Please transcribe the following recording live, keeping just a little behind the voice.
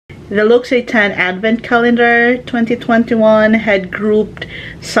The Look Satan Advent Calendar 2021 had grouped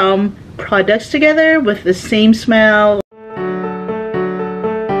some products together with the same smell.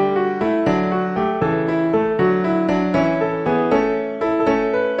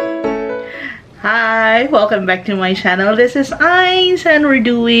 Hi, welcome back to my channel. This is Ines and we're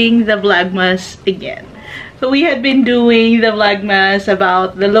doing the Vlogmas again. So we had been doing the Vlogmas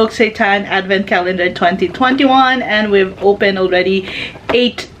about the Look Satan Advent Calendar 2021 and we've opened already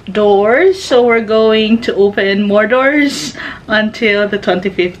 8 doors. So we're going to open more doors until the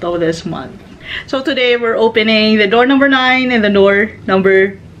 25th of this month. So today we're opening the door number 9 and the door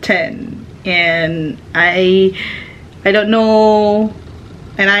number 10. And I don't know,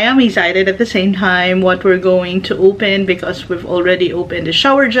 and I am excited at the same time what we're going to open because we've already opened a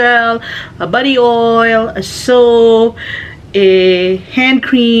shower gel, a body oil, a soap, a hand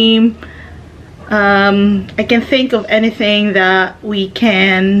cream. I can think of anything that we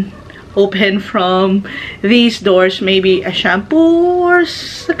can open from these doors, maybe a shampoo or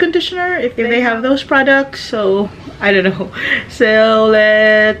a conditioner if they have those products. So I don't know. So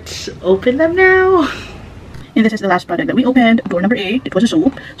let's open them now. And this is the last product that we opened, door number 8. It was a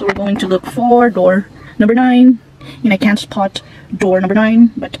soap. So we're going to look for door number 9. And I can't spot door number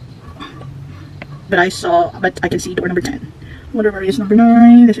 9, but I can see door number 10. Whatever is number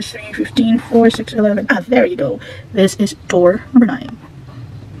 9. This is 3, 15, 4, 6, 11. Ah, there you go. This is door number 9.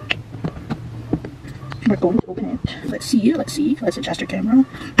 We're going to open it. Let's see. Let's adjust our camera.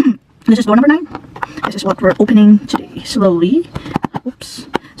 This is door number 9. This is what we're opening today. Slowly. Oops.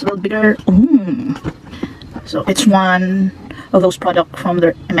 It's a little bigger. So it's one of those products from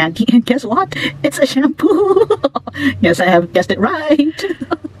the Amande, and guess what? It's a shampoo. Yes, I have guessed it right.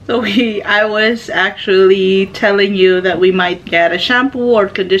 So I was actually telling you that we might get a shampoo or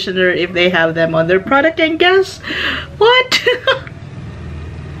conditioner if they have them on their product, and guess what?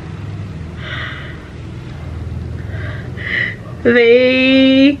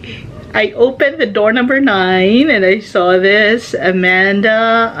 I opened the door number 9 and I saw this Amande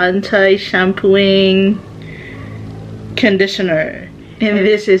anti-shampooing conditioner, and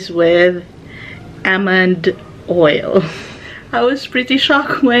this is with almond oil. I was pretty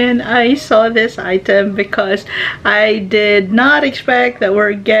shocked when I saw this item because I did not expect that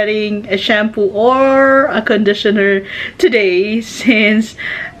we're getting a shampoo or a conditioner today, since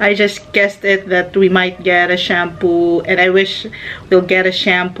I just guessed it that we might get a shampoo, and I wish we'll get a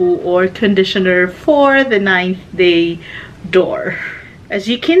shampoo or conditioner for the 9th day door. As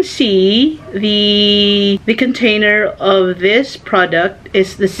you can see, the container of this product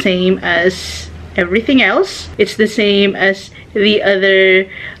is the same as everything else. It's the same as the other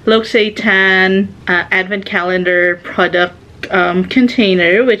Look Satan Advent Calendar product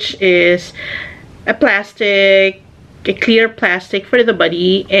container, which is a clear plastic for the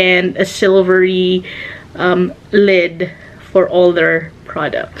body and a silvery lid for all their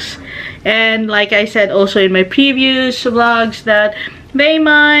products. And like I said also in my previous vlogs, that they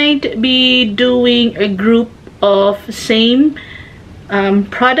might be doing a group of same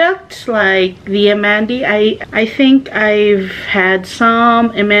products like the Amande. I think I've had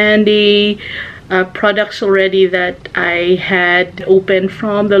some Amande products already that I had opened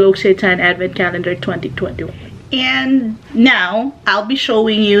from the Look Satan Advent Calendar 2021. And now I'll be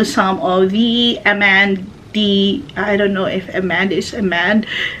showing you some of the Amande, I don't know if Amande is Amande,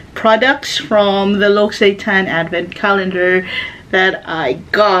 products from the Look Satan Advent Calendar that I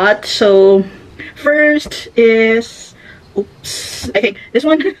got. So first is, oops, I think this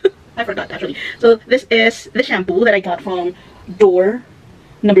one. I forgot actually. So this is the shampoo that I got from door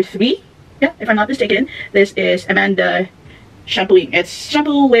number 3. Yeah, if I'm not mistaken. This is Amande shampooing. It's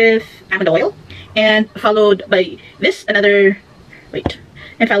shampoo with almond oil, and followed by this another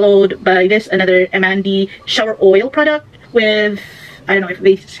Amande shower oil product with, I don't know if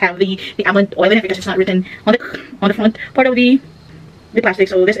they have the almond oil in it because it's not written on the front part of the plastic.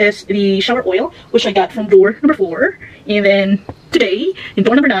 So this is the shower oil, which I got from door number 4. And then today in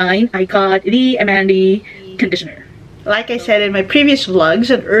door number 9 I got the Amande conditioner. Like I said in my previous vlogs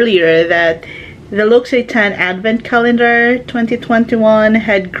and earlier, that the Look Satan Advent Calendar 2021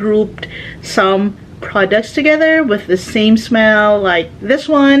 had grouped some products together with the same smell. Like this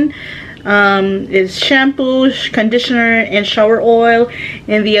one is shampoo, conditioner, and shower oil,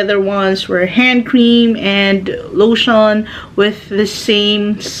 and the other ones were hand cream and lotion with the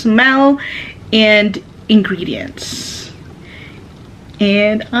same smell and ingredients.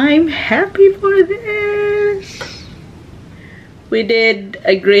 And I'm happy for this. We did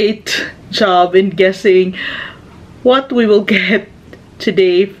a great job in guessing what we will get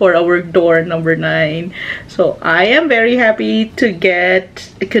today for our door number 9. So I am very happy to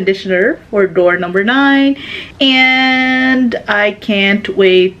get a conditioner for door number 9, and I can't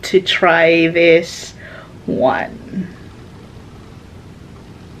wait to try this one.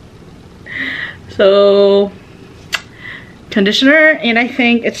 So conditioner, and I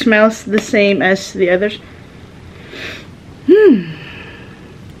think it smells the same as the others.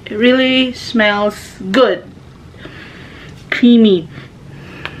 It really smells good. Creamy,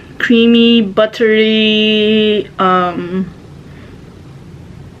 buttery.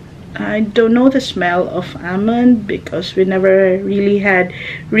 I don't know the smell of almond because we never really had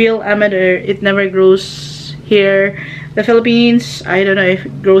real almond, or it never grows here in the Philippines. I don't know if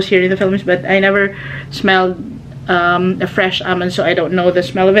it grows here in the Philippines, but I never smelled a fresh almond, so I don't know the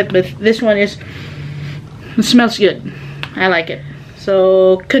smell of it. But this one it smells good. I like it.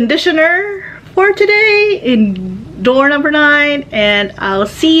 So conditioner for today in door number 9, and I'll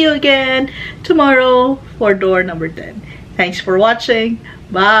see you again tomorrow for door number 10. Thanks for watching.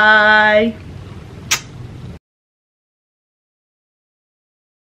 Bye.